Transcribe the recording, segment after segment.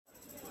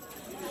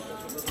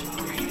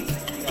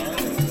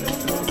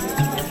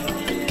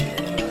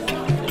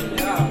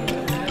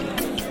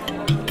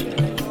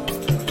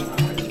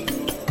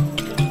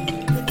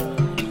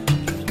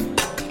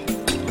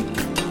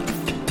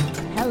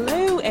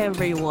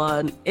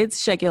everyone.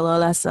 It's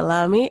Shegilola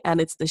Salami, and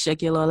it's the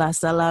Shegilola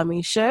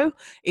Salami Show.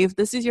 If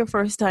this is your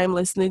first time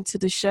listening to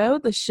the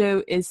show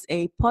is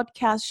a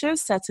podcast show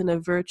set in a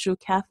virtual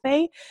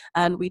cafe,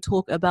 and we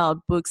talk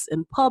about books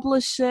and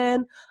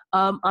publishing.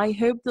 I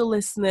hope the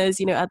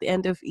listeners, at the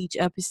end of each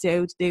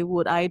episode, they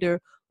would either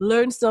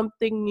learn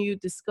something new,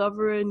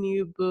 discover a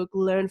new book,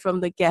 learn from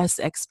the guest's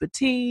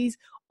expertise,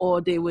 or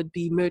they would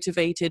be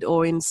motivated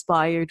or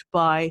inspired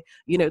by,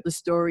 the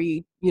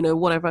story,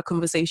 whatever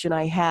conversation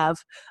I have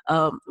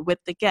with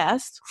the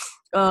guest.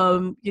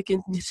 You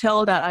can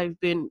tell that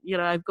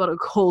I've got a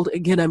cold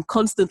again. I'm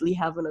constantly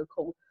having a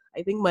cold.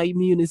 I think my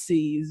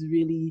immunity is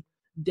really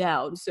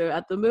down. So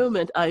at the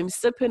moment, I'm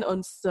sipping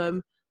on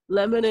some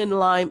lemon and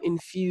lime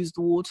infused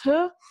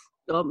water.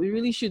 It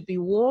really should be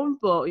warm,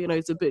 but,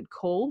 it's a bit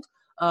cold.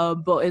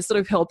 But it's sort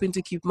of helping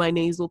to keep my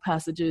nasal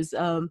passages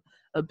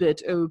a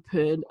bit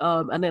open.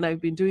 And then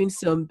I've been doing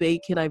some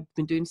baking. I've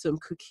been doing some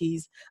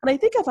cookies. And I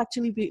think I've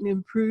actually been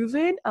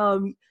improving.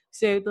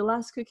 So the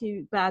last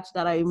cookie batch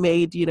that I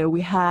made,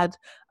 we had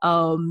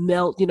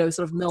sort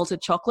of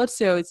melted chocolate.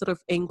 So it's sort of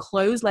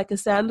enclosed like a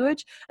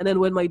sandwich. And then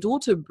when my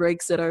daughter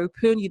breaks it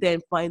open, you then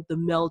find the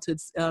melted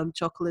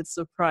chocolate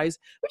surprise,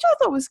 which I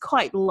thought was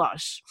quite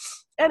lush.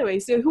 Anyway,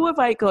 so who have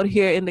I got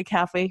here in the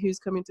cafe who's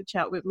coming to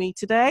chat with me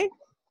today?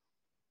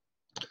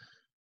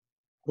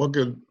 Well,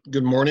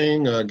 good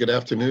morning, good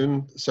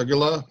afternoon,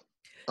 Segula.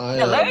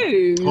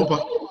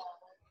 Hello.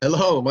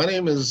 Hello, my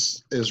name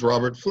is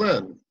Robert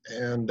Flynn,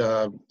 and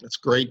it's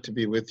great to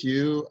be with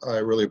you. I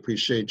really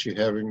appreciate you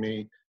having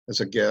me as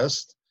a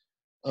guest.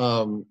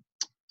 A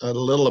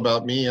little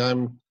about me: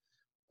 I'm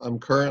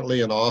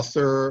currently an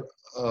author.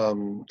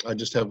 I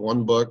just have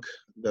one book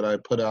that I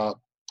put out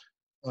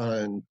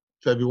in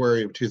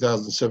February of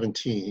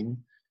 2017,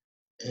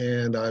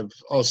 and I've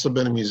also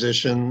been a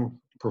musician,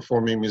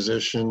 performing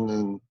musician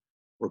and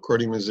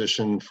recording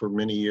musician for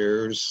many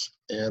years,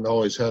 and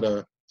always had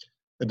a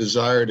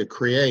desire to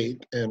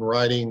create, and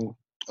writing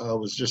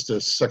was just a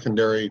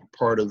secondary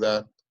part of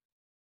that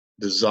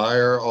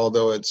desire,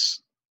 although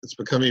it's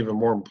become even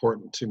more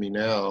important to me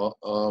now.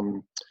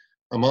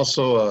 I'm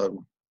also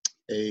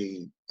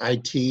a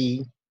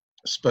IT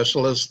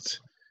specialist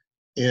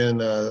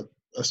in a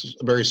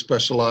very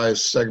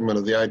specialized segment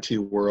of the IT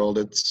world.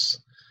 It's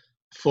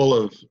full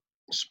of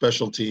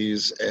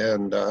specialties,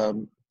 and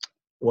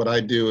what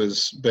I do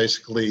is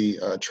basically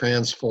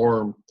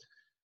transform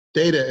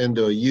data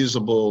into a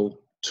usable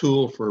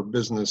tool for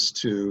business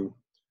to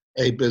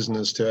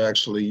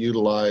actually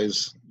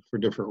utilize for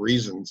different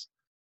reasons.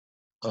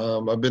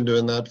 I've been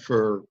doing that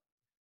for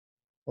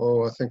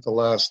I think the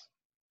last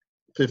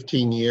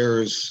 15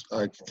 years.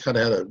 I kind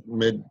of had a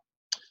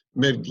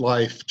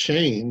midlife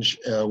change,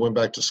 went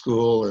back to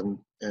school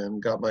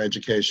and got my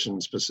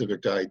education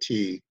specific to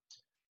IT.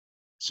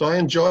 So I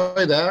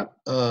enjoy that.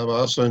 I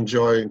also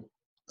enjoy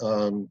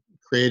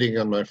creating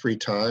on my free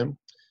time.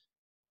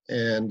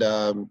 And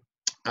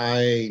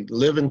I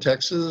live in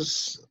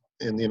Texas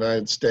in the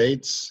United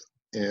States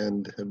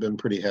and have been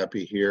pretty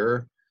happy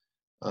here.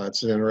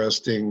 It's an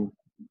interesting,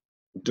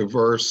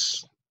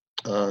 diverse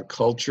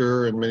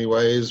culture in many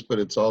ways, but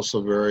it's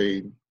also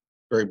very,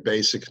 very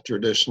basic,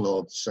 traditional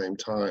at the same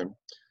time.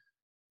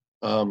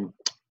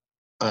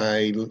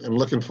 I am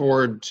looking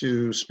forward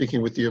to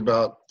speaking with you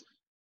about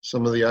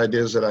some of the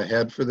ideas that I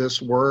had for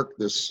this work,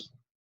 this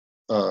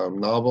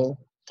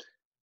novel.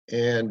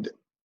 And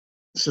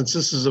since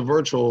this is a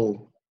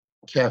virtual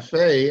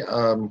cafe,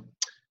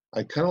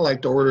 I kind of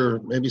like to order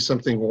maybe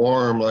something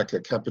warm, like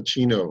a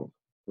cappuccino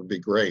would be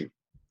great.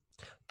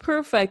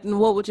 Perfect. And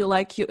what would you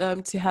like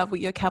to have with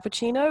your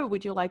cappuccino?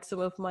 Would you like some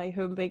of my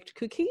home-baked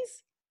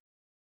cookies?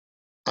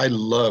 I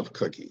love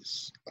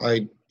cookies.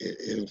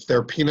 If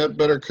they're peanut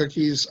butter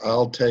cookies,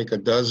 I'll take a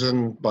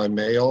dozen by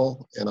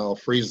mail and I'll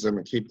freeze them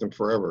and keep them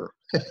forever,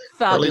 or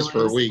at least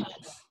for a week.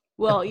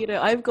 Well,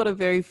 I've got a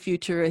very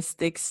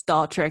futuristic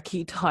Star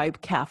Trek-y type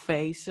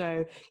cafe,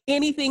 so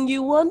anything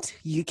you want,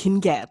 you can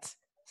get.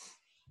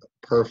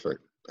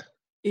 Perfect.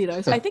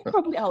 So I think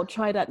probably I'll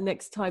try that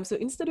next time. So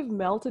instead of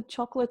melted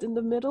chocolate in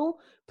the middle,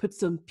 put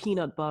some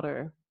peanut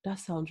butter. That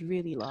sounds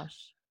really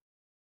lush.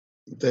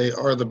 They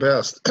are the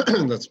best.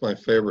 That's my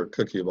favorite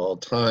cookie of all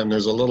time.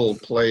 There's a little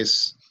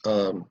place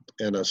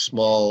in a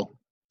small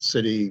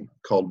city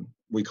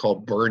we call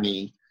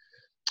Bernie,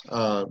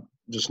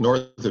 just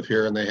north of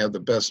here, and they have the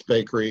best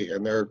bakery,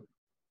 and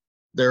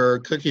their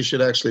cookies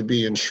should actually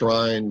be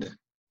enshrined.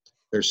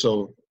 They're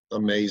so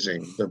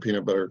amazing. They're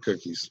peanut butter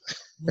cookies.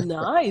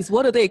 Nice.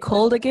 What are they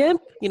called again?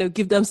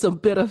 Give them some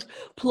bit of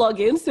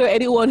plug-in so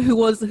anyone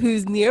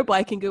who's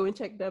nearby can go and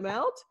check them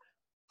out.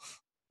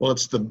 Well,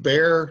 it's the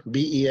Bear,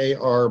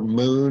 Bear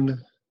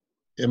Moon,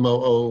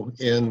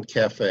 Moon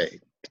Cafe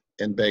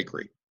and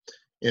Bakery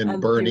in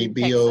Bernie,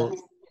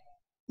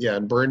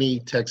 in Bernie,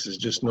 Texas,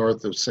 just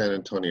north of San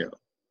Antonio.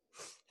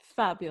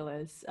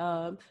 Fabulous.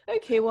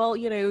 Okay, well,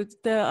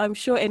 I'm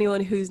sure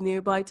anyone who's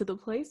nearby to the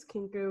place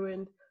can go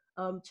and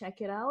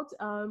check it out.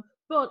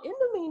 But in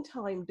the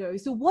meantime, though,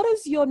 so what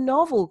is your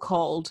novel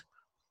called?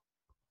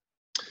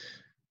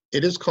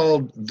 It is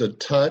called The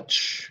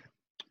Touch,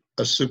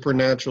 a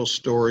supernatural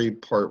story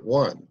part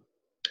one.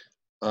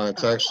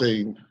 It's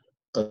actually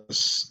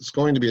it's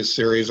going to be a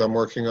series. I'm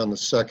working on the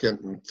second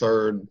and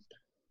third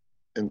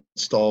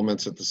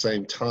installments at the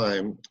same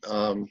time.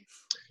 And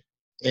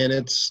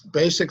it's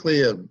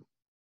basically a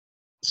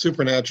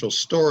supernatural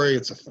story.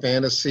 It's a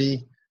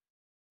fantasy,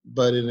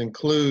 but it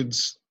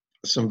includes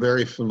some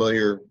very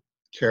familiar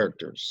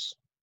characters.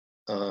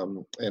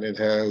 And it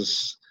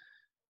has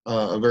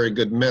a very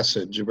good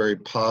message, a very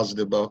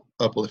positive,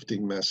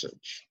 uplifting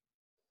message.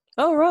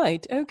 Oh,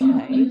 right.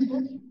 Okay.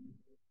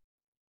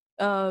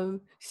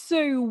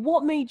 So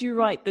what made you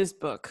write this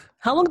book?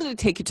 How long did it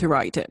take you to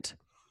write it?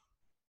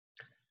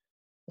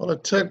 Well,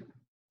 it took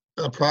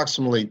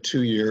approximately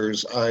 2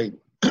 years. I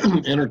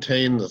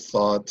entertained the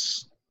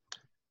thoughts.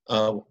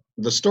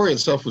 The story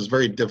itself was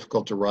very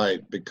difficult to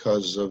write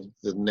because of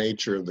the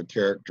nature of the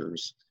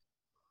characters.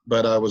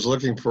 But I was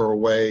looking for a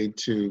way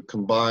to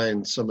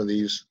combine some of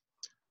these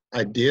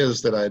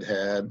ideas that I'd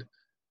had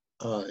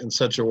in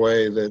such a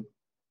way that,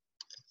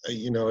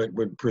 it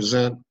would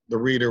present the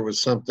reader with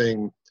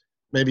something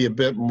maybe a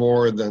bit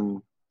more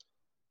than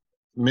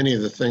many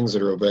of the things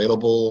that are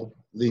available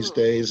these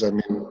days. I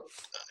mean,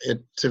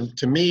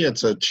 to me,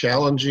 it's a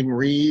challenging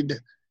read,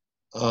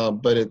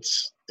 but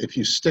if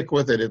you stick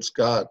with it, it's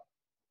got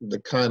the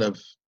kind of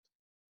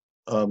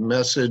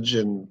message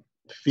and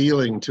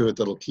feeling to it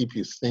that'll keep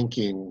you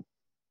thinking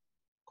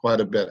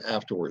quite a bit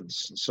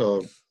afterwards.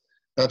 So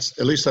that's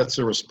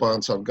the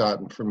response I've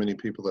gotten from many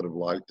people that have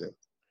liked it.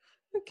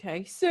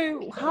 Okay, so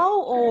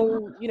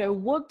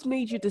what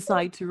made you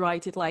decide to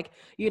write it? Like,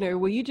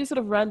 were you just sort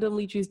of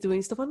randomly just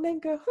doing stuff and then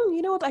go,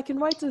 you know what, I can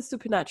write a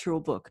supernatural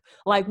book?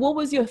 Like, what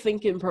was your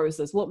thinking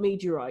process? What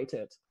made you write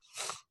it?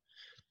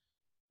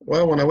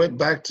 Well, when I went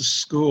back to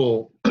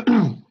school,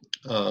 I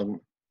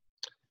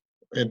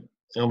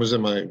was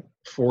in my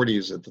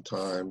 40s at the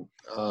time.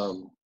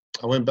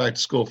 I went back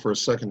to school for a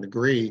second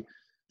degree,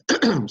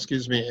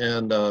 excuse me,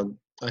 and I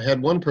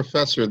had one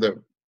professor that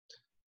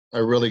I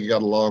really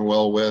got along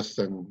well with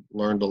and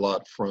learned a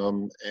lot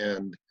from.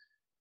 And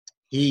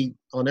he,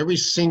 on every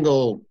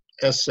single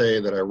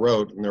essay that I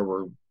wrote, and there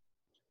were,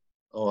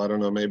 I don't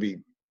know, maybe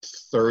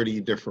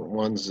 30 different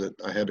ones that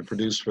I had to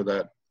produce for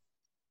that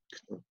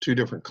 2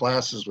 different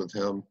classes with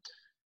him,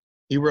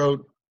 he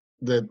wrote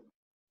that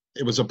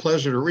it was a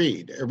pleasure to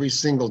read every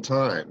single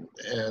time.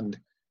 And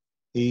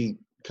he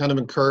kind of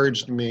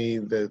encouraged me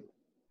that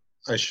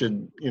I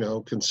should,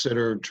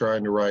 consider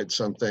trying to write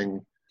something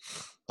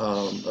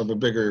of a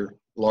bigger,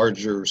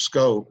 larger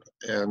scope.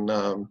 And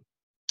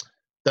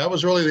that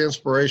was really the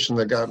inspiration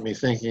that got me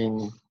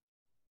thinking,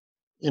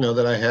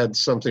 that I had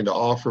something to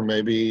offer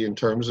maybe in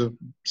terms of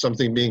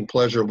something being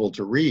pleasurable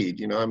to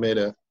read. I made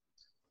an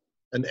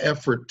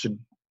effort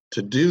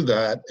to do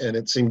that, and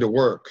it seemed to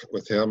work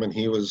with him, and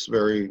he was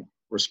very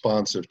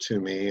responsive to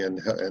me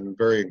and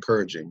very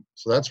encouraging.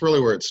 So that's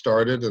really where it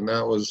started, and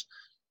that was,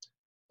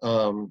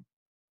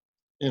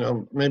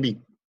 maybe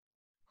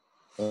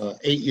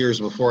 8 years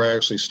before I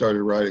actually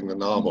started writing the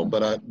novel.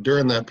 But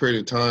during that period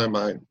of time,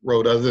 I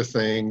wrote other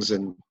things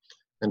and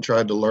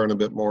tried to learn a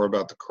bit more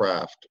about the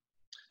craft.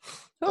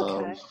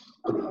 Okay.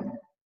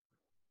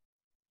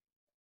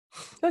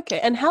 Okay.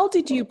 And how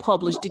did you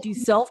publish? Did you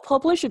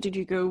self-publish or did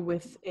you go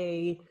with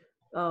a,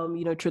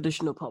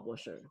 traditional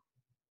publisher?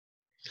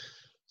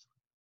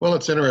 Well,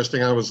 it's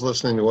interesting. I was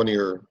listening to one of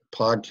your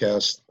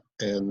podcasts,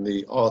 and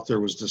the author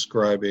was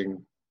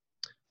describing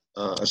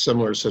a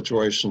similar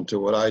situation to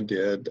what I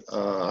did.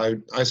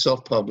 I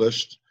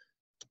self-published,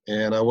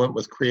 and I went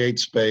with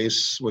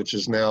CreateSpace, which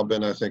has now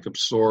been, I think,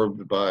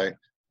 absorbed by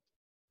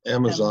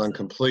Amazon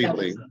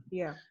completely.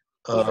 Yeah.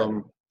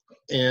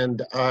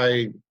 And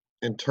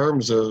in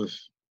terms of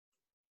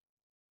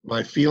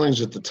my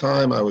feelings at the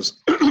time, I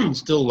was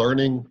still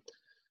learning,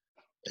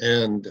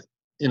 and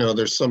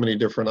there's so many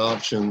different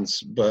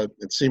options, but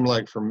it seemed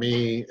like for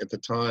me at the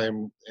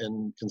time,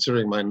 and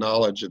considering my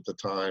knowledge at the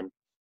time,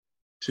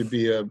 to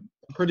be a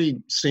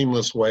pretty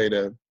seamless way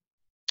to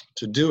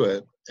do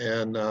it.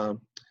 And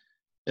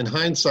in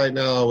hindsight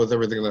now, with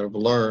everything that I've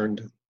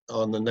learned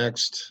on the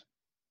next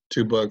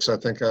 2 books, I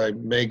think I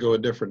may go a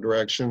different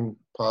direction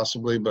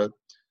possibly, but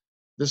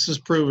this has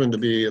proven to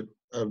be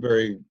a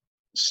very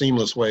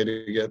seamless way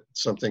to get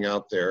something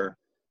out there.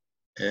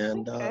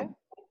 And okay.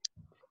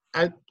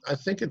 I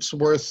think it's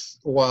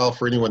worthwhile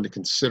for anyone to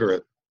consider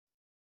it.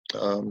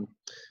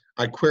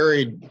 I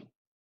queried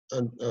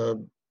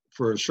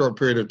for a short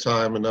period of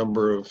time a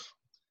number of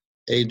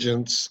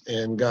agents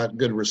and got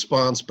good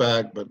response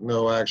back, but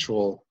no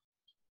actual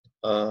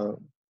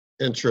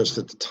interest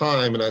at the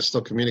time, and I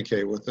still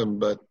communicate with them.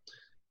 But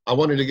I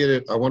wanted to get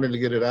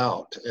it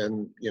out,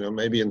 and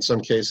maybe in some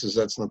cases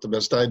that's not the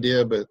best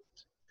idea, but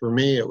for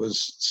me it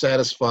was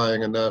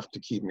satisfying enough to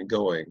keep me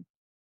going.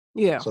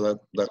 Yeah. So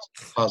that's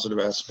a positive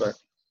aspect.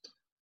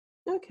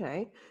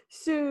 Okay.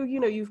 So,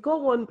 you've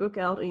got 1 book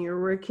out and you're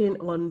working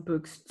on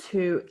books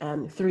 2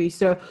 and 3.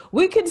 So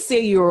we could say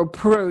you're a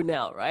pro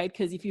now, right?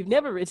 Because if you've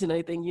never written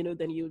anything,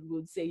 then you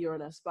would say you're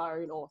an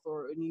aspiring author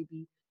or a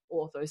newbie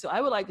author. So I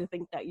would like to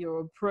think that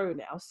you're a pro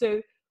now.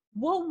 So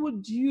what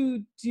would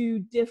you do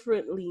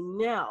differently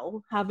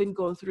now, having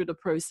gone through the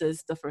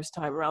process the first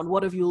time around?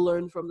 What have you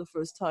learned from the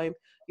first time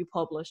you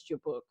published your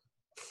book?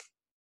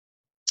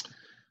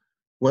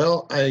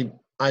 Well,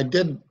 I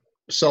did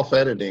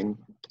self-editing,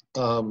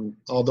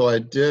 although I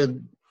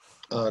did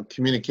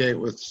communicate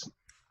with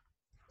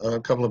a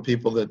couple of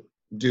people that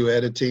do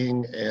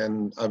editing,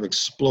 and I've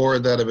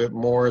explored that a bit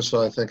more.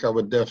 So I think I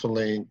would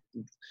definitely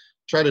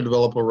try to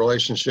develop a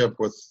relationship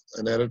with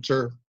an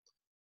editor.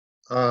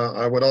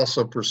 I would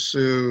also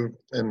pursue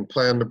and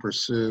plan to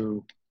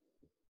pursue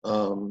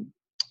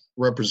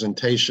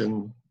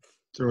representation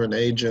through an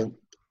agent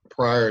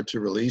prior to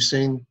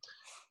releasing,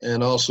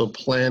 and also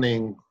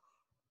planning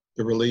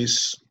the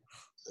release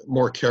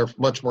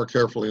much more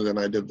carefully than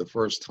I did the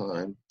first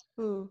time.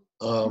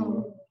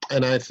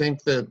 And I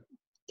think that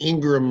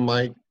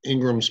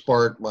Ingram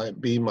Spark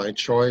might be my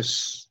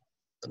choice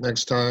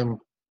next time,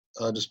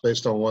 just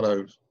based on what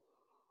I've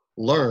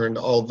learned,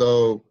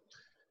 although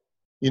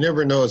you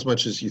never know as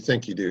much as you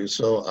think you do.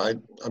 So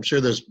I'm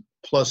sure there's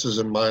pluses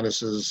and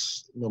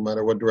minuses no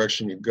matter what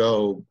direction you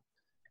go.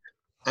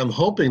 I'm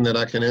hoping that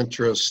I can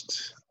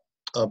interest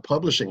a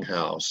publishing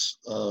house.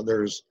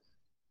 There's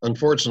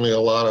unfortunately a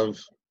lot of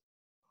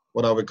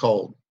what I would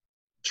call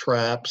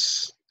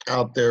traps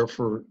out there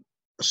for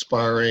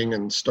aspiring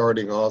and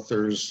starting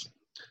authors,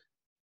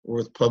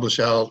 with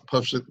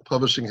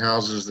publishing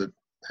houses that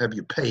have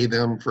you pay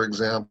them, for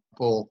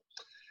example,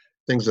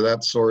 things of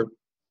that sort.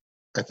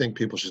 I think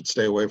people should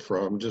stay away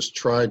from. Just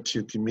try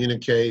to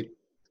communicate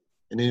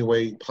in any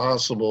way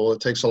possible.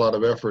 It takes a lot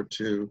of effort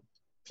to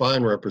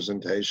find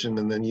representation,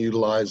 and then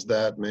utilize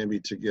that maybe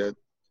to get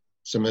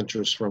some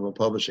interest from a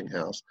publishing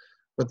house.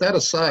 But that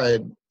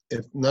aside,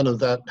 if none of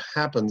that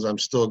happens, I'm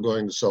still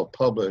going to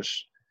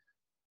self-publish.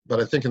 But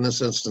I think in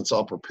this instance,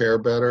 I'll prepare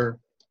better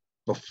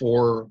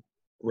before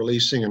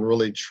releasing and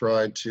really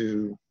try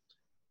to,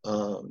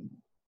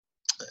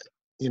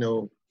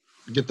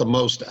 get the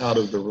most out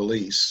of the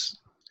release.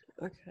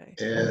 Okay.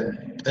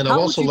 And I've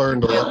also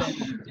learned a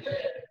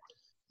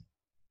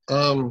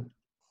lot.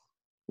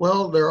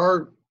 Well, there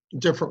are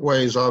different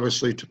ways,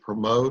 obviously, to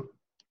promote.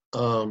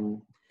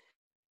 And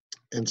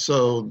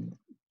so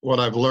what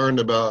I've learned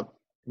about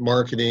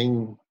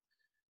marketing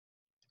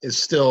is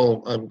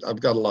still,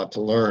 I've got a lot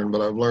to learn,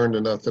 but I've learned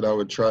enough that I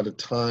would try to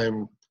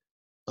time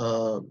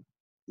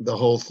the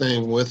whole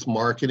thing with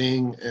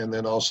marketing, and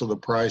then also the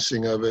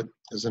pricing of it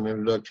as an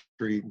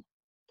introductory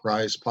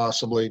price,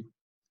 possibly.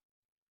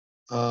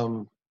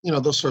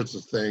 Those sorts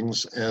of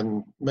things,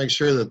 and make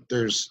sure that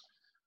there's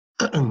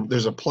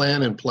a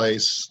plan in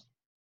place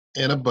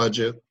and a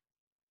budget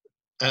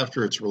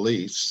after it's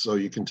released, so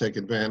you can take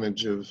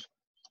advantage of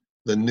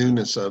the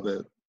newness of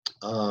it.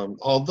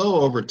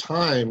 Although over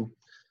time,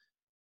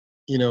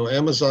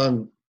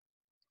 Amazon,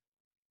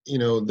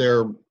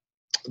 their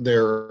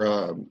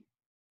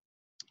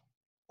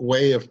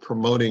way of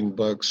promoting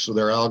books, so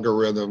their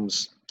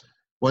algorithms,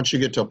 once you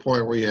get to a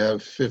point where you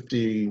have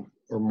 50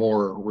 or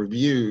more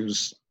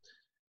reviews,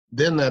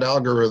 then that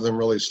algorithm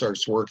really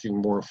starts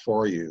working more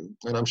for you.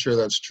 And I'm sure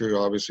that's true,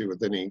 obviously,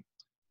 with any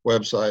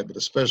website, but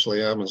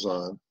especially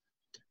Amazon.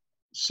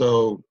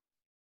 So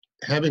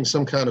having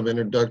some kind of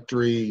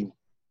introductory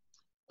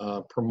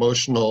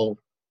promotional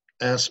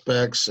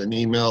aspects, an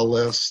email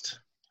list,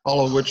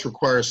 all of which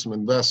requires some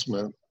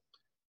investment.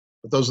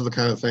 But those are the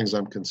kind of things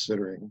I'm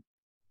considering.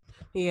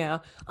 Yeah,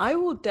 I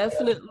will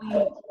definitely,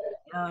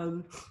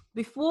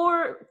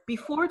 before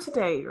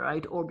today,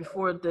 right, or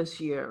before this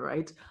year,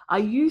 right, I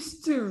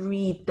used to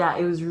read that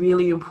it was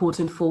really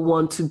important for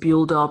one to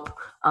build up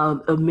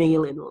a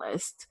mailing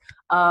list.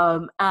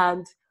 And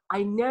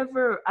I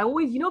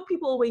always,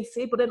 people always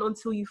say, but then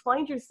until you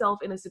find yourself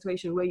in a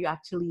situation where you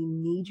actually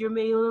need your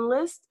mailing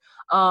list,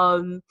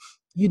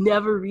 you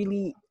never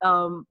really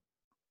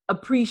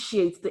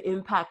appreciate the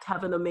impact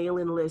having a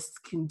mailing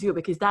list can do,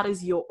 because that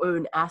is your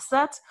own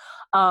asset.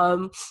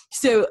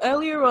 So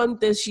earlier on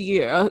this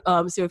year,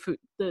 so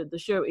the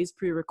show is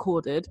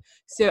pre-recorded,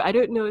 so I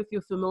don't know if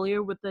you're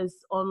familiar with this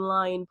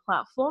online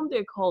platform.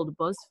 They're called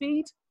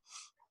BuzzFeed.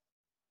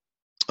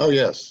 Oh,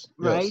 yes.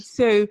 Right. Yes.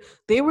 So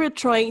they were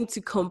trying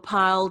to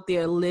compile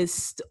their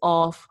list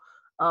of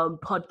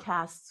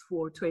podcasts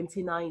for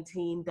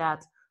 2019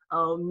 that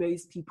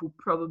most people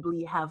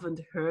probably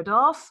haven't heard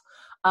of.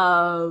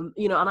 And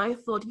I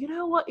thought, you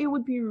know what, it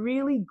would be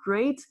really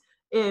great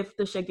if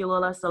the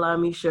Shegilola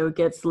Salami show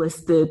gets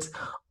listed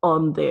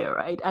on there,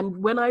 right? And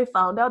when I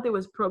found out, there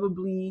was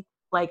probably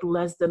like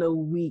less than a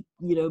week,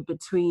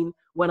 between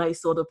when I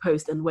saw the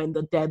post and when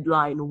the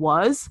deadline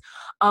was.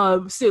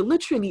 So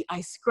literally I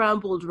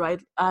scrambled,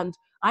 right? And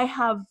I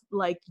have,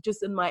 like,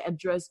 just in my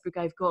address book,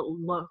 I've got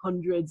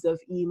hundreds of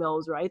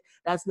emails, right?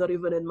 That's not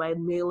even in my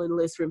mailing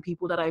list from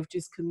people that I've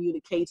just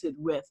communicated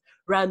with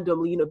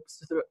randomly,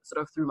 sort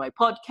of through my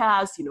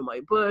podcast,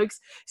 my books.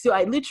 So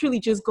I literally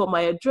just got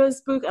my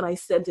address book and I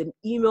sent an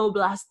email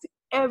blast to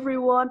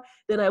everyone.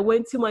 Then I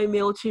went to my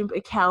MailChimp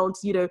account,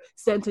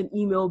 sent an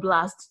email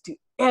blast to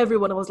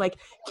everyone. I was like,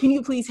 can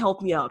you please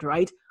help me out,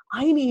 right?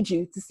 I need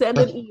you to send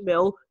an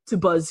email to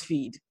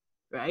BuzzFeed.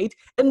 right?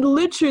 And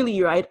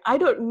literally, right, I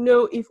don't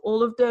know if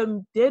all of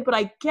them did, but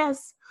I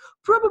guess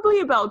probably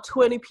about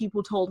 20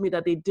 people told me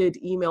that they did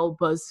email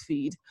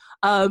BuzzFeed.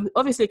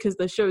 Obviously, because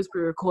the show is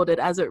pre-recorded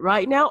as of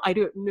right now, I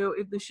don't know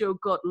if the show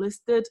got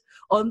listed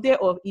on there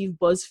or if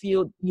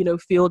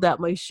BuzzFeed, feel that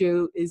my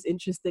show is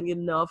interesting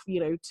enough,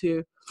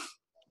 to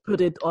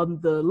put it on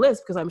the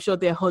list, because I'm sure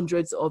there are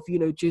hundreds of,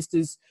 just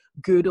as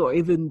good or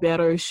even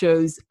better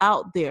shows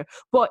out there.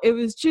 But it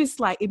was just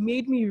like, it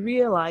made me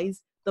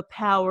realize the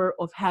power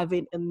of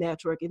having a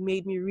network. It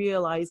made me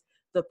realize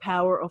the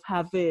power of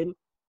having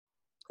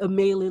a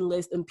mailing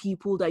list and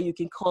people that you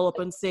can call up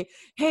and say,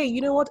 hey,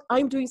 you know what,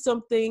 I'm doing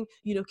something,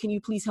 can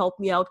you please help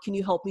me out? Can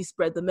you help me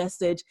spread the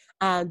message?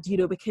 And,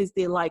 because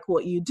they like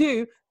what you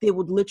do, they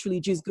would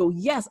literally just go,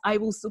 yes, I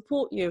will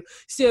support you.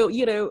 So,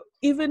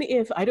 even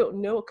if I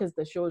don't know, because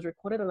the show is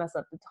recorded and that's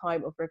at the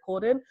time of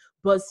recording,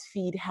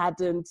 BuzzFeed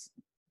hadn't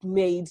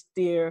made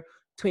their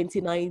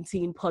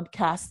 2019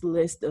 podcast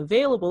list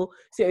available.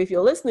 So if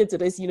you're listening to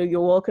this,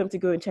 you're welcome to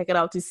go and check it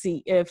out to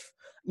see if,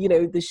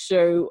 the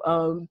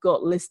show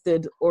got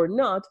listed or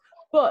not.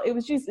 But it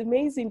was just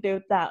amazing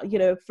though that,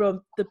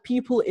 from the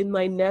people in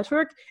my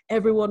network,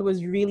 everyone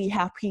was really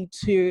happy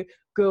to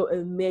go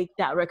and make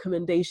that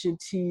recommendation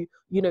to,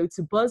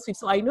 to BuzzFeed.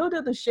 So I know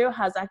that the show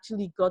has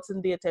actually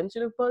gotten the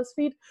attention of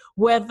BuzzFeed.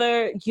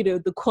 Whether,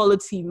 the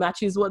quality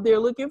matches what they're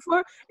looking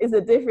for is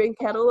a different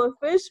kettle of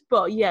fish.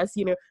 But yes,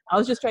 I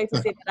was just trying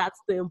to say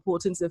that's the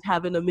importance of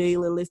having a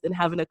mailing list and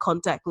having a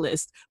contact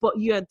list. But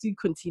yeah, do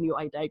continue.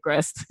 I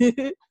digressed.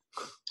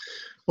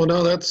 Well,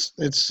 no, it's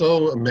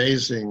so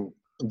amazing,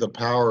 the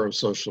power of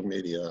social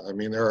media. I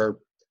mean, there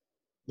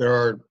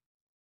are.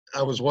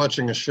 I was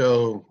watching a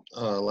show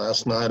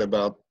last night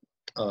about.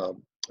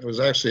 It was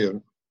actually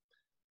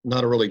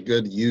not a really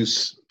good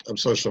use of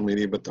social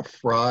media, but the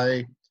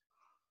Fry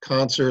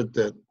concert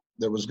that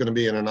was going to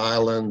be in an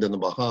island in the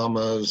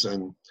Bahamas,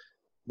 and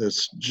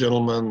this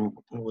gentleman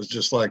was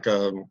just like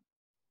a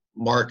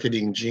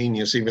marketing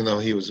genius, even though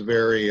he was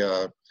very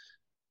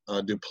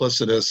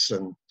duplicitous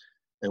and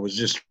was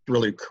just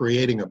really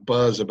creating a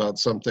buzz about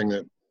something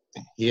that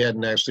he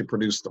hadn't actually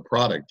produced the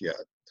product yet.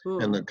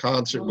 And the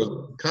concert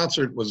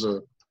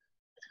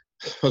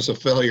was a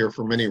failure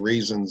for many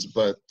reasons,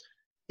 but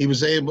he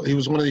was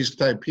one of these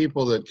type of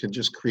people that could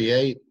just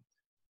create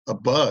a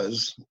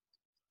buzz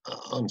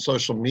on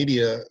social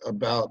media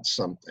about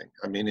something.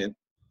 I mean,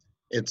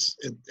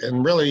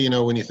 and really,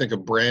 when you think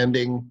of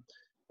branding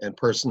and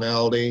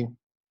personality,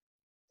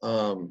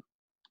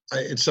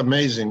 it's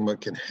amazing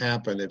what can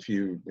happen if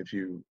you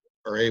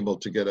are able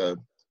to get a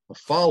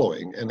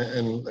following. And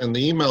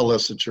the email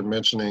list that you're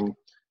mentioning,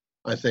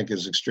 I think,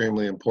 is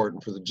extremely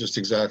important for just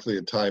exactly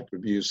the type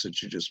of use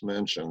that you just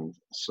mentioned.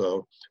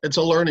 So it's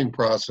a learning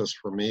process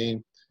for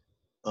me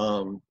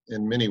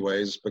in many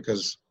ways,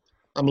 because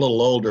I'm a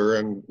little older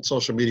and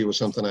social media was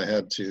something I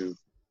had to,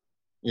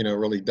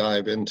 really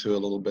dive into a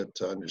little bit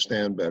to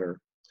understand better.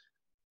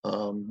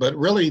 But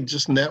really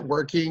just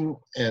networking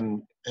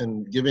and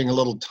giving a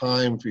little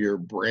time for your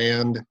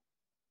brand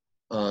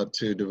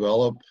to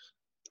develop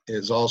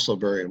is also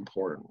very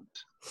important.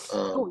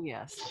 Oh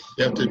yes.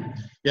 You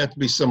have to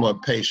be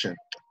somewhat patient.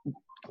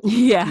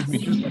 Yes.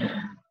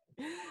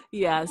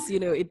 Yes,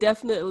 it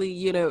definitely,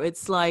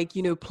 it's like,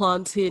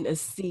 planting a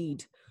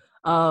seed.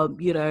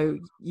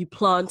 You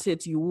plant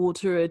it, you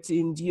water it,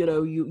 and,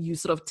 you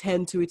sort of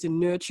tend to it and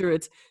nurture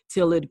it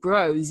till it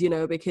grows,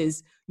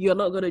 because you're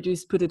not going to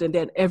just put it and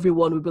then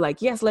everyone would be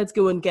like, yes, let's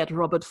go and get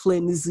Robert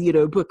Flynn's,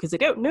 book, because they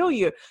don't know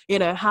you.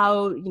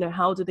 How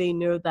do they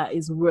know that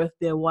is worth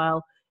their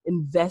while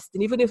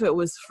investing? Even if it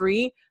was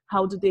free,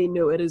 how do they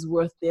know it is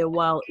worth their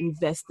while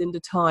investing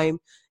the time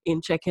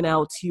in checking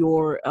out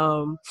your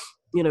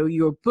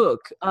your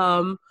book?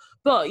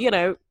 But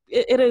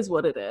it is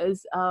what it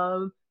is.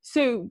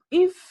 So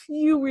if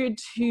you were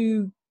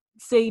to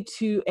say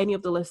to any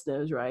of the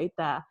listeners, right,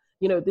 that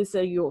these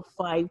are your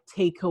 5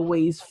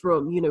 takeaways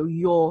from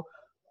your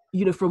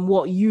from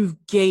what you've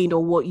gained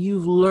or what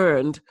you've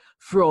learned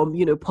from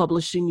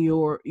publishing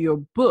your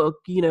book,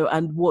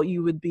 and what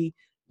you would be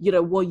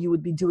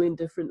doing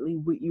differently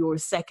with your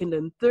second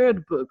and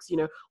third books,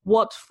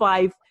 what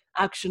 5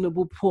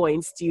 actionable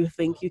points do you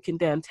think you can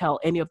then tell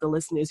any of the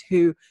listeners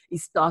who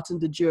is starting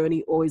the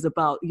journey or is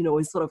about,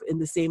 is sort of in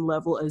the same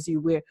level as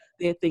you, where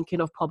they're thinking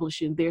of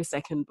publishing their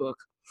second book?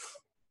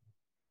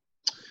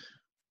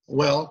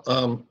 Well,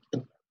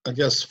 I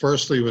guess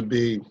firstly would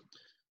be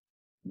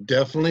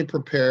definitely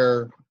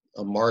prepare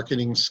a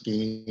marketing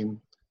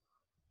scheme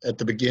at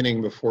the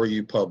beginning before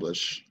you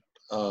publish.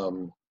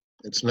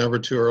 It's never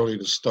too early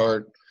to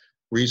start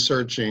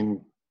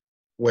researching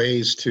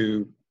ways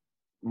to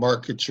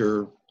market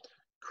your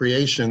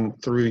creation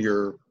through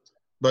your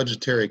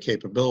budgetary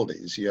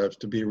capabilities. You have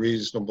to be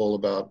reasonable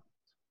about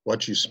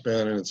what you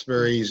spend, and it's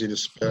very easy to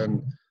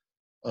spend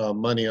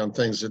money on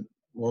things that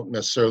won't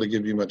necessarily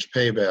give you much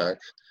payback.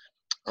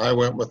 I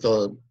went with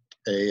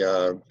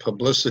a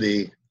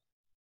publicity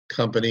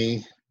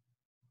company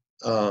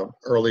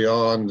early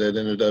on that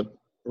ended up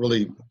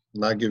really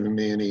not giving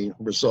me any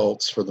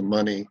results for the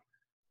money.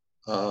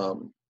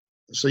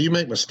 so you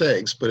make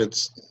mistakes, but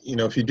it's,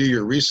 if you do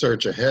your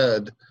research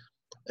ahead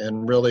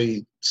and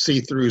really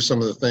see through some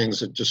of the things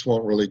that just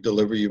won't really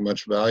deliver you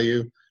much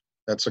value,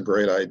 that's a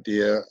great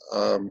idea.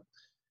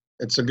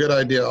 It's a good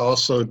idea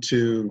also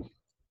to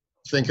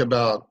think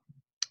about,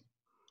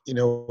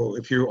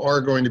 if you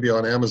are going to be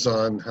on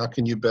Amazon, how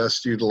can you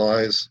best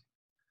utilize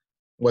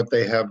what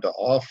they have to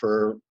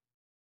offer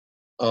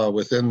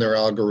within their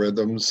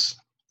algorithms?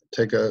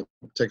 Take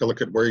a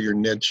look at where your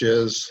niche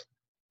is,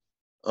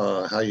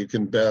 how you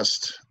can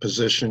best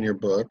position your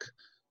book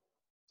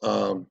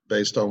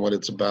based on what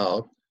it's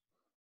about.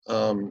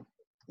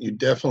 You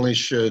definitely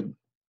should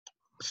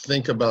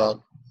think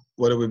about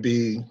what it would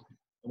be,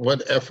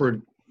 what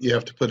effort you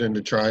have to put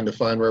into trying to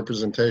find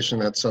representation.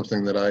 That's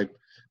something that I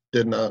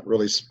did not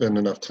really spend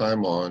enough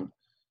time on,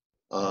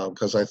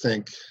 because I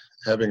think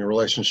having a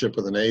relationship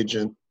with an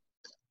agent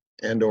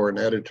and or an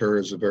editor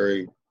is a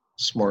very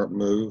smart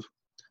move.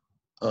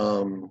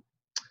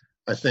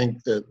 I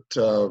think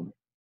that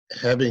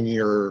having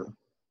your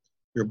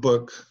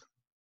book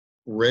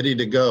ready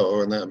to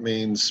go, and that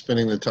means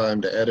spending the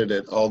time to edit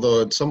it,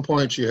 although at some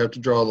point you have to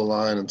draw the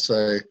line and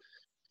say,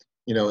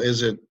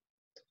 is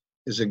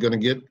it going to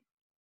get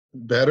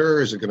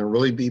better? Is it going to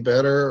really be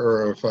better?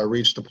 Or if I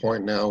reached a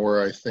point now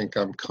where I think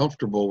I'm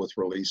comfortable with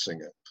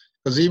releasing it?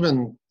 Because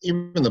even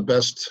the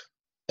best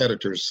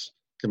editors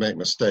can make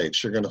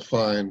mistakes. You're going to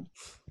find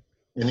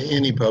in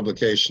any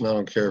publication, I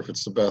don't care if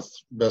it's the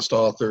best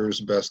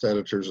authors, best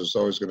editors, there's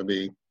always going to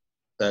be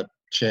that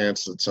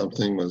chance that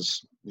something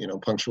was,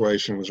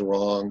 punctuation was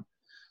wrong.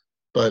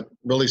 But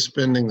really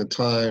spending the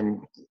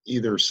time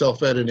either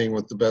self-editing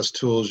with the best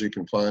tools you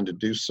can find to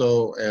do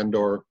so, and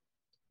or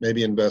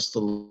maybe invest a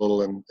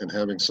little in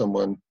having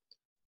someone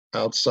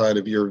outside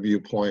of your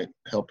viewpoint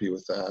help you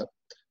with that.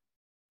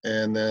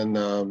 And then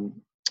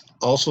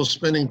also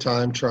spending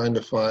time trying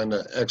to find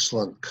an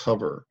excellent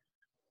cover.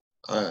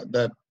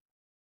 That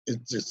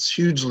it's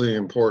hugely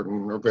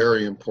important, or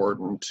very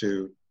important,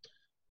 to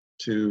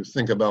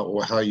think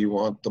about how you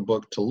want the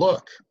book to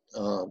look.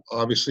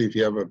 Obviously, if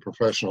you have a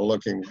professional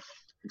looking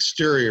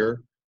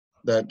exterior,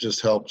 that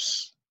just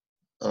helps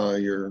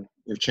your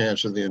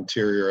chance of the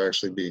interior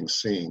actually being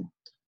seen.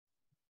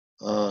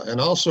 And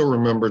also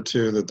remember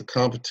too that the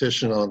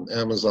competition on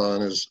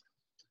Amazon has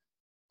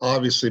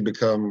obviously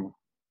become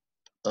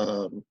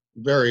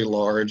very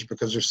large,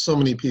 because there's so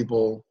many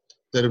people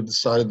that have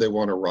decided they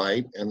want to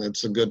write, and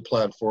it's a good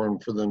platform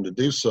for them to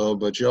do so.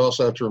 But you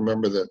also have to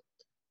remember that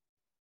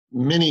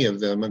many of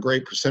them, a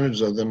great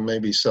percentage of them,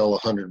 maybe sell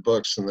 100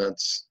 books, and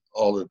that's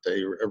all that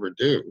they ever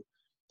do.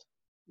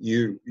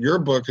 Your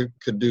book could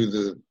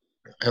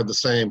have the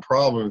same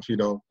problem if you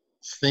don't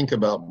think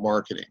about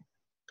marketing,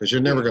 because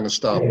you're never going to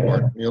stop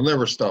you'll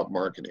never stop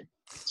marketing.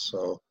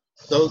 So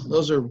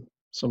those are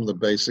some of the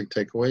basic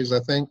takeaways, I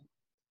think,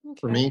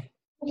 for me.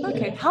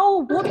 Okay.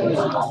 What was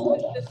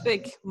your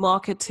specific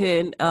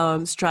marketing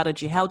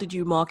strategy? How did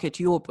you market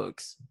your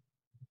books?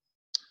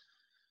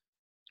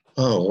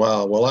 Oh,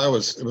 wow. Well,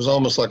 it was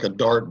almost like a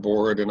dart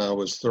board, and I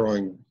was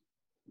throwing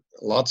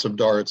lots of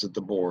darts at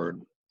the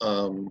board.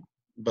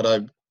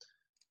 But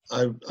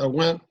I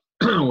went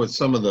with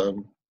some of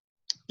the,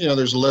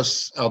 there's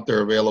lists out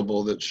there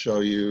available that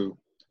show you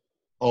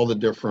all the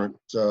different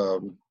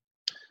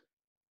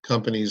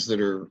companies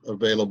that are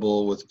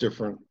available with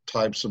different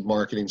types of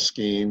marketing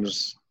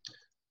schemes.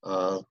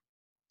 The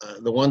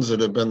ones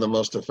that have been the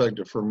most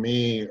effective for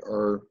me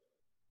are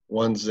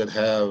ones that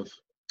have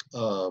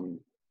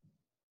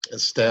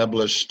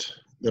established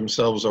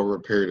themselves over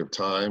a period of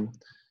time.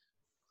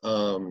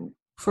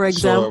 For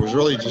example? So I was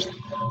really just,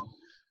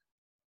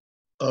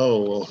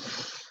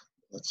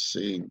 let's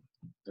see,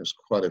 there's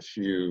quite a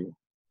few.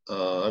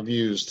 I've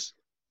used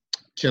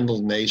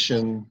Kindle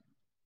Nation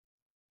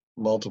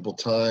multiple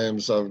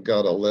times. I've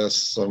got a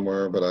list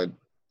somewhere, but I'd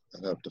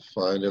have to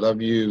find it.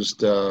 I've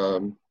used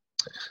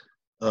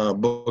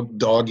Book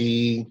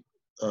Doggy,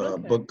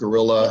 Book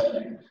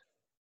Gorilla.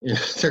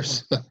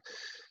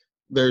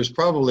 There's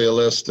probably a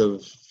list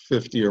of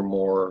 50 or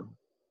more,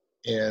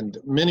 and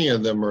many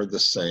of them are the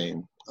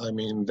same. I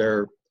mean,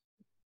 they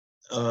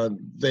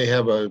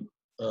have a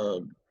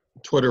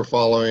Twitter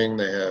following,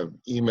 they have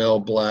email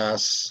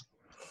blasts,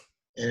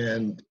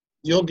 and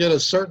you'll get a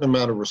certain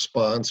amount of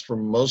response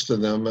from most of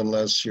them,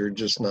 unless your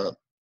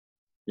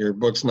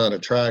book's not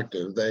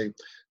attractive.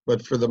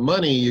 But for the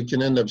money, you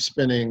can end up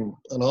spending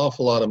an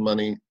awful lot of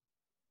money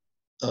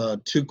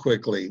too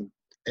quickly,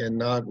 and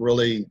not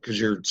really, because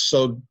you're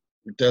so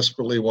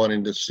desperately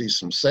wanting to see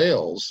some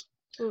sales.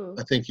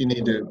 I think you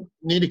need to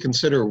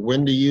consider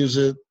when to use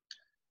it,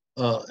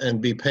 and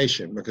be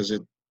patient, because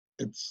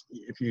it's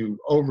if you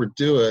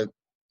overdo it,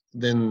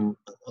 then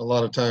a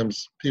lot of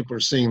times people are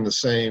seeing the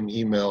same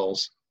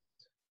emails,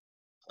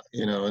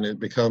 and it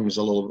becomes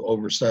a little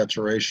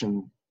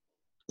oversaturation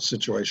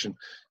situation.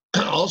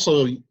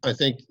 Also, I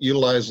think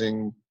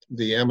utilizing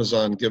the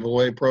Amazon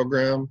giveaway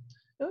program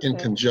in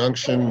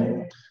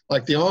conjunction,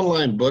 like the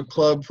online book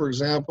club, for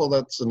example,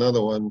 that's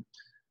another one.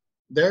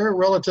 They're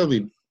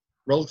relatively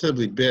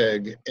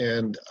big,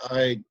 and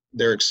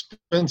they're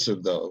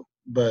expensive though,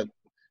 but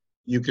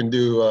you can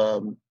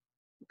do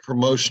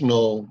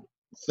promotional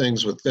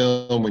things with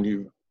them when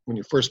you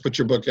first put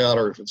your book out,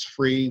 or if it's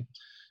free.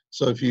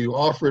 So if you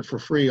offer it for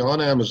free on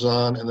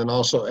Amazon and then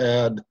also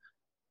add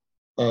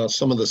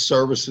some of the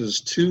services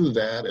to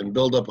that and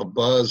build up a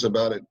buzz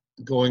about it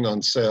going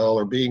on sale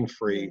or being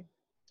free,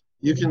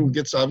 you can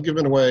get. I've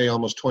given away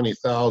almost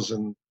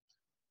 20,000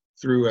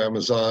 through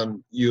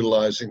Amazon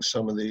utilizing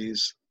some of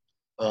these,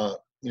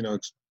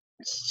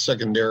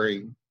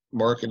 secondary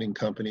marketing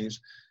companies.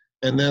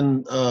 And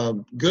then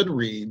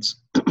Goodreads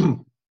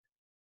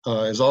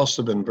has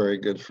also been very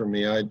good for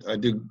me. I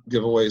do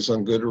giveaways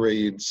on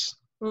Goodreads,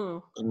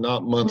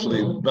 not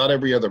monthly, about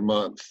every other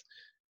month.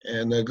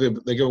 And they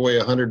give away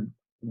 100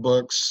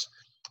 books,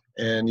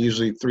 and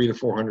usually 300 to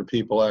 400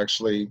 people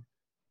actually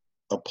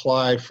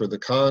apply for the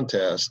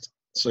contest.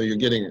 So you're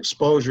getting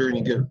exposure, and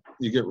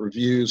you get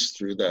reviews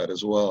through that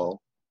as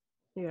well.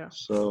 Yeah.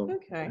 So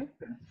okay.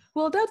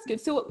 Well, that's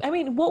good. So, I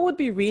mean, what would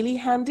be really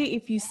handy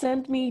if you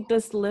send me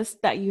this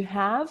list that you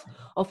have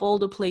of all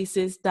the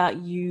places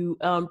that you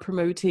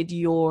promoted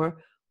your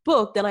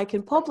book, then I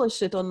can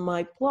publish it on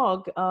my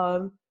blog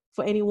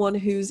for anyone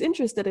who's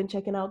interested in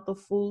checking out the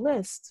full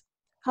list.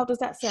 How does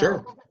that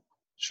sound?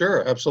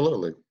 Sure,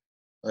 absolutely.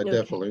 I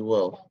definitely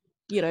will.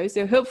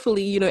 So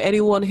hopefully,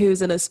 anyone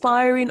who's an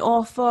aspiring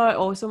author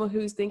or someone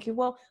who's thinking,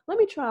 well, let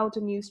me try out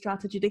a new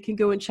strategy, they can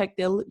go and check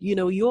their,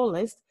 your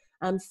list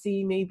and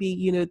see maybe,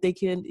 if they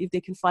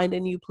can find a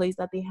new place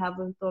that they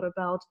haven't thought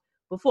about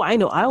before. I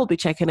know I'll be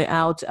checking it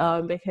out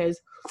because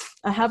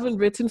I haven't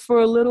written for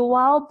a little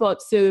while,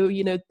 but so,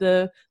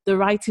 the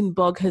writing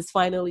bug has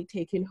finally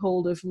taken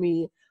hold of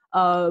me.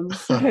 So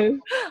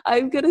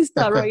I'm gonna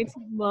start writing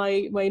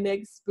my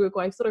next book.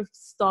 I've sort of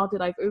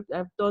started. I've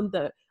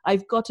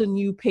got a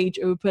new page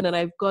open and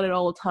I've got it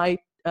all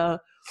typed.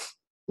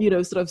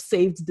 Sort of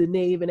saved the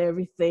name and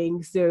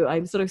everything. So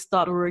I'm sort of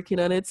started working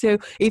on it. So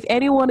if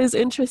anyone is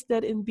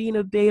interested in being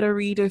a beta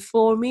reader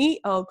for me,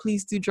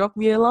 please do drop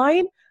me a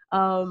line.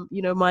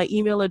 My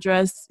email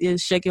address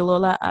is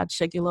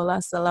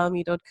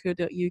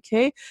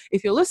shegilola@shegilolasalami.co.uk.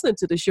 If you're listening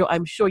to the show,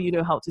 I'm sure you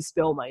know how to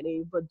spell my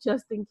name, but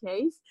just in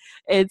case,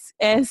 it's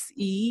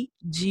SEGILOLA.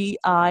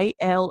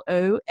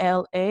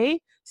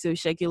 So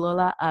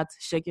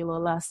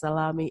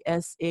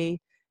shegilola@shegilolasalami,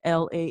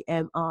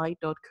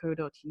 salami.co.uk.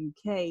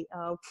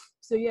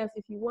 So yes,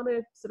 if you want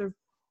to sort of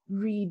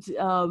read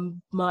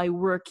my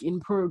work in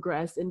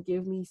progress and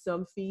give me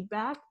some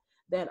feedback,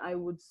 then I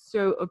would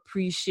so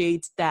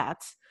appreciate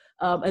that.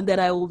 And then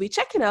I will be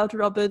checking out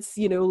Robert's,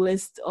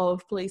 list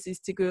of places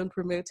to go and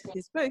promote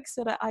his book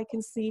so that I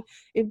can see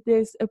if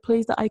there's a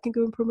place that I can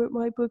go and promote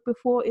my book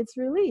before it's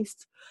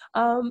released.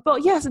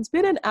 But yes, it's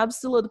been an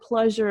absolute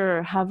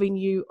pleasure having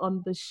you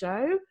on the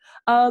show.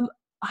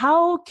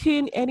 How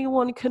can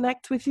anyone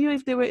connect with you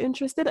if they were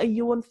interested? Are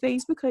you on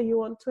Facebook? Are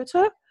you on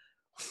Twitter?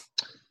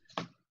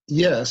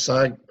 Yes,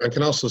 I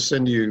can also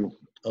send you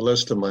a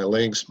list of my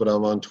links, but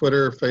I'm on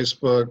Twitter,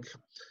 Facebook.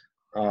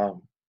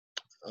 I'm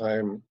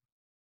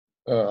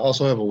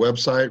also have a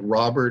website,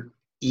 Robert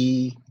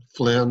E.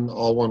 Flynn,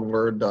 all one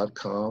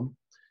word.com.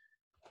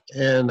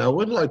 And I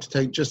would like to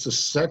take just a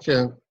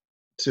second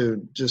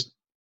to just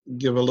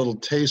give a little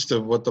taste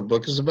of what the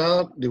book is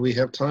about. Do we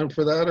have time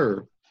for that,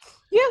 or?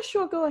 Yeah,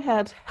 sure, go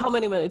ahead. How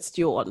many minutes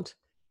do you want?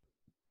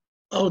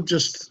 Oh,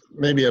 just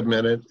maybe a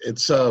minute.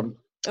 It's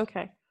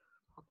okay.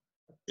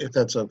 If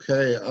that's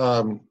okay.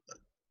 I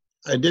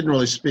didn't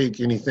really speak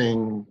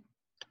anything,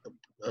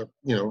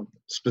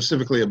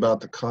 specifically about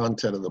the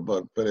content of the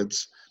book, but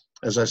it's,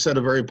 as I said,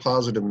 a very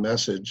positive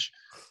message.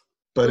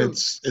 But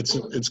it's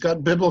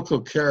got biblical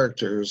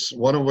characters,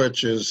 one of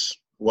which is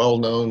well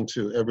known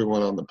to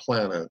everyone on the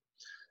planet.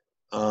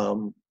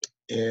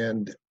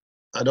 And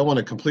I don't want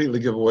to completely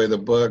give away the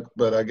book,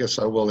 but I guess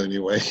I will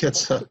anyway.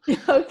 It's a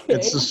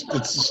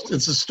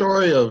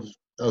story of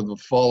the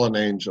fallen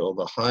angel,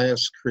 the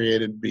highest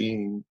created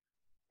being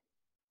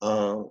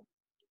of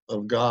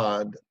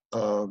God,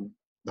 the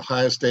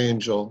highest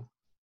angel,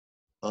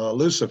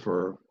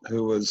 Lucifer,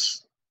 who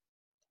was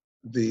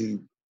the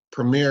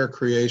premier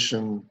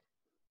creation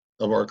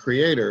of our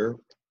Creator,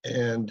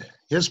 and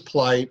his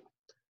plight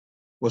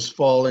was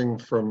falling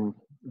from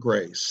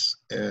grace,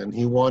 and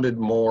he wanted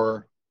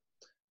more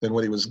than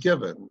what he was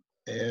given.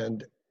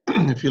 And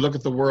if you look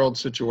at the world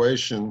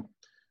situation,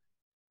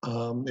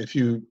 if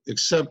you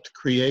accept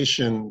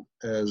creation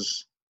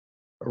as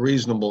a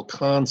reasonable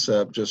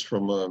concept, just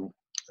from a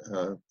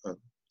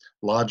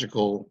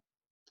logical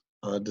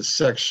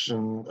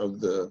dissection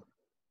of the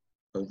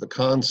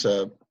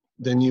concept,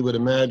 then you would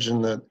imagine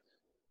that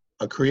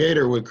a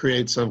creator would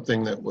create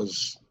something that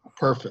was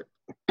perfect.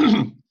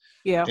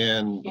 Yeah.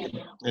 And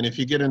if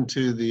you get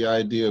into the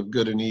idea of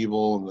good and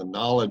evil and the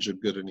knowledge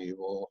of good and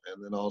evil,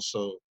 and then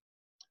also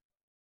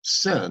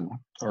sin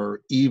or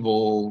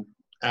evil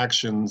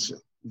actions,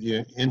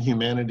 the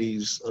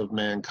inhumanities of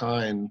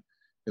mankind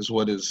is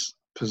what has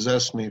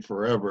possessed me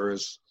forever,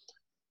 is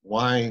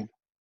why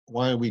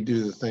we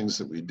do the things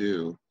that we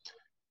do.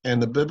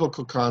 And the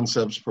biblical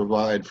concepts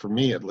provide, for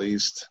me at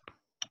least,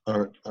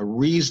 a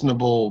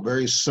reasonable,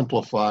 very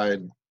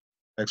simplified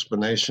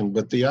explanation.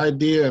 But the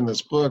idea in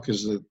this book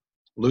is that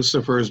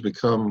Lucifer has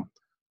become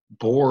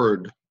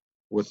bored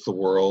with the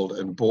world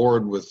and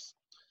bored with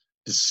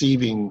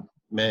deceiving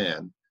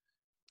man.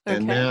 Okay.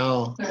 And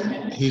now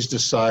he's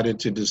decided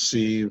to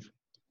deceive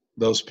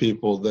those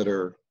people that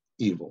are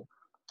evil.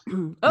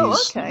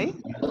 Okay.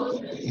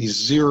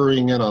 He's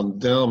zeroing in on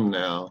them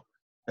now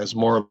as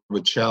more of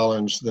a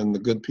challenge than the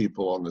good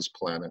people on this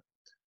planet.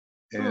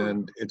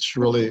 And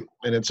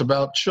it's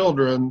about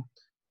children,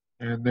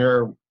 and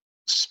they're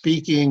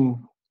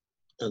speaking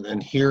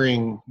and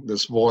hearing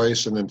this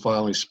voice and then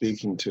finally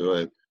speaking to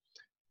it.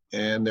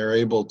 And they're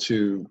able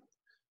to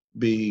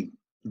be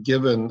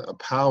given a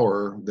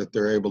power that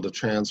they're able to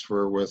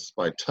transfer with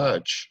by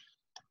touch.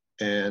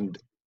 And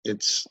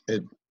it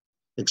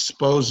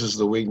exposes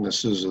the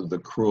weaknesses of the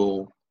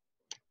cruel,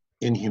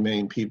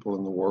 inhumane people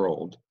in the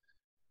world,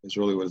 is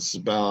really what it's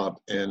about.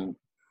 And,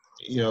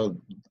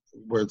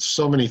 where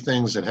so many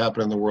things that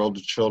happen in the world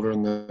to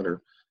children that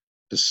are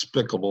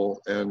despicable.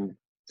 And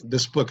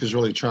this book is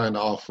really trying to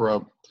offer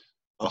up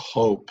a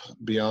hope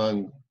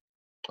beyond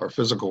our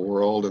physical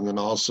world. And then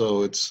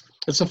also it's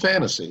a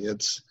fantasy.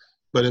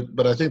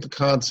 But I think the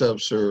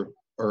concepts are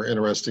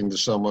interesting to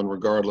someone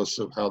regardless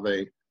of how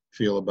they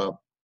feel about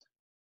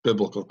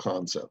biblical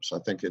concepts. I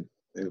think it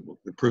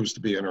proves to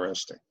be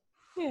interesting.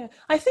 Yeah,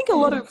 I think a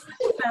lot of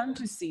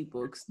fantasy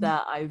books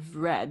that I've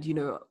read,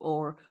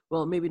 or,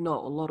 well, maybe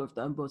not a lot of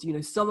them, but,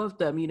 some of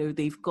them,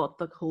 they've got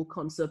the whole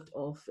concept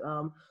of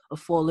a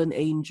fallen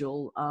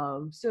angel.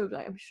 So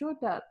I'm sure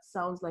that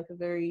sounds like a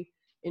very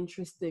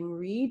interesting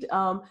read.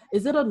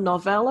 Is it a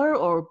novella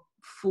or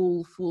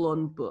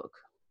full-on book?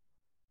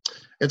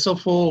 It's a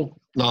full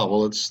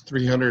novel. It's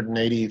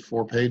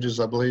 384 pages,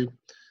 I believe.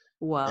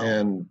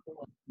 Wow.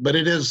 But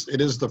it is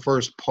the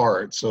first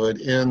part, so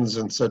it ends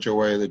in such a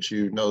way that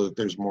you know that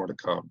there's more to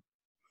come.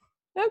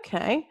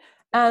 Okay.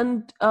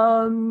 And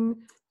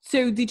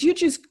so did you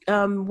just,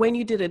 when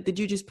you did it, did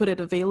you just put it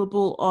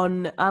available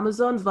on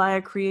Amazon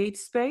via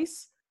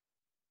CreateSpace?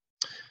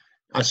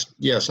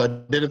 Yes, I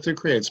did it through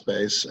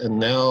CreateSpace, and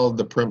now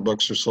the print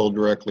books are sold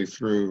directly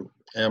through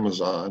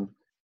Amazon.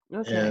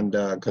 Okay. And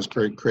because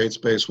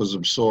CreateSpace was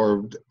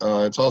absorbed,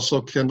 it's also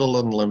Kindle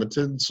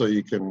Unlimited, so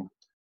you can,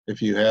 if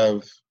you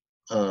have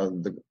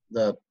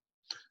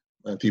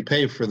if you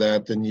pay for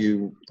that, then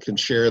you can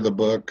share the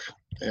book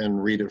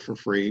and read it for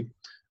free.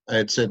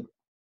 It's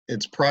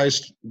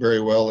priced very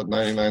well at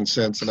 99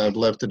 cents, and I've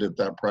left it at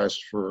that price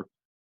for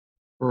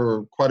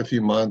quite a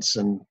few months,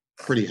 and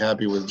pretty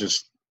happy with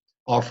just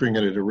offering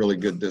it at a really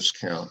good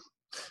discount.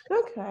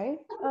 Okay.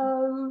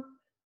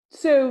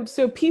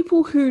 So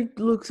people who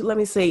look, let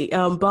me say,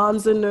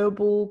 Barnes &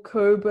 Noble,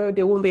 Kobo,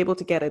 they won't be able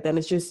to get it. Then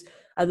it's just,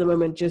 at the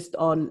moment, just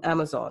on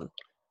Amazon.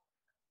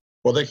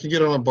 Well, they can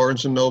get it on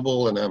Barnes &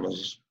 Noble and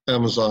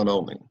Amazon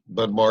only,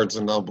 but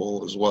Barnes &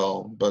 Noble as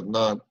well, but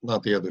not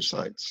the other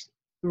sites.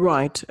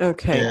 Right,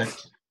 okay.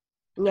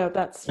 No,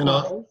 that's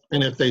fine.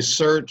 And if they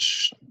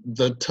search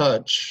The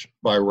Touch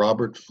by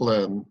Robert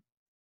Flynn,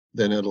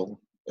 then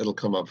it'll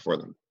come up for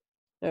them.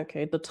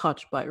 Okay, The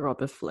Touch by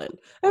Robert Flynn.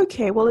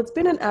 Okay, well, it's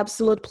been an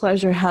absolute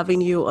pleasure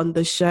having you on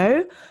the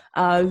show.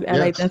 And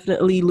yes. I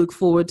definitely look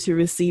forward to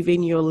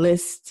receiving your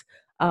list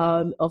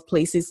of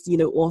places,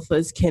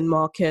 authors can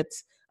market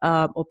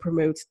or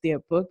promote their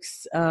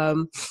books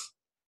on.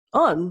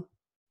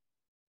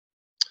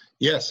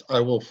 Yes, I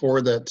will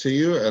forward that to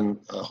you, and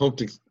I hope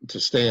to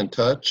stay in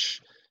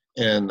touch.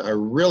 And I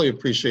really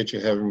appreciate you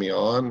having me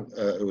on.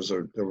 It was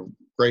a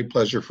great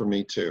pleasure for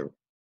me too.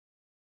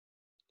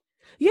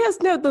 Yes,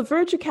 no, the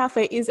Virtual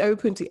Cafe is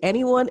open to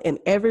anyone and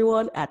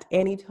everyone at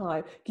any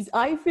time, because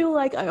I feel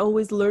like I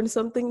always learn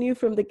something new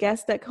from the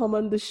guests that come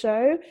on the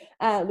show.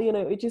 And,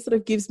 it just sort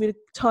of gives me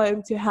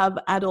time to have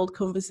adult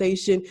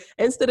conversation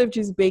instead of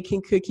just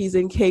baking cookies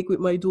and cake with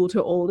my daughter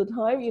all the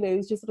time.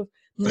 It's just sort of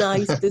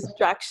nice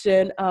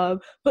distraction.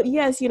 But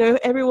yes,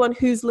 everyone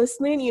who's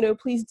listening,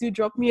 please do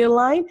drop me a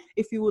line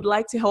if you would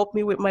like to help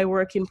me with my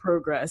work in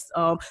progress.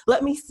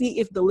 Let me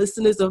see if the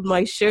listeners of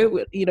my show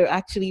would,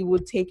 actually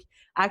would take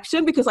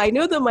action, because I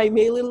know that my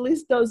mailing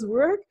list does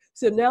work.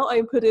 So now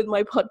I'm putting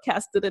my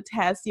podcast to the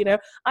test.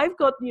 I've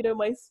got,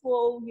 my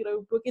small,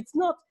 book. It's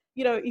not,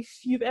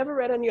 if you've ever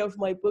read any of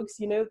my books,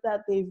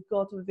 that they've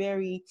got a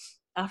very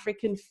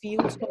African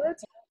feel to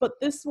it. But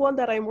this one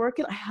that I'm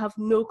working, I have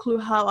no clue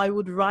how I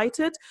would write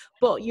it.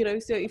 But,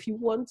 so if you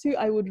want to,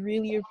 I would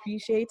really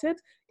appreciate it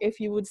if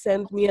you would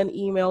send me an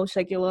email,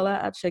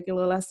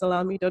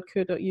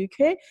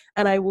 shagilolasalami.co.uk,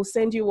 and I will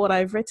send you what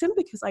I've written,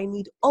 because I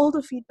need all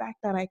the feedback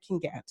that I can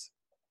get.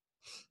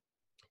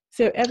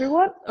 So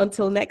everyone,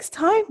 until next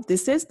time,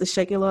 this is the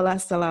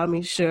Shagilola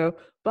Salami Show.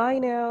 Bye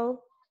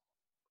now.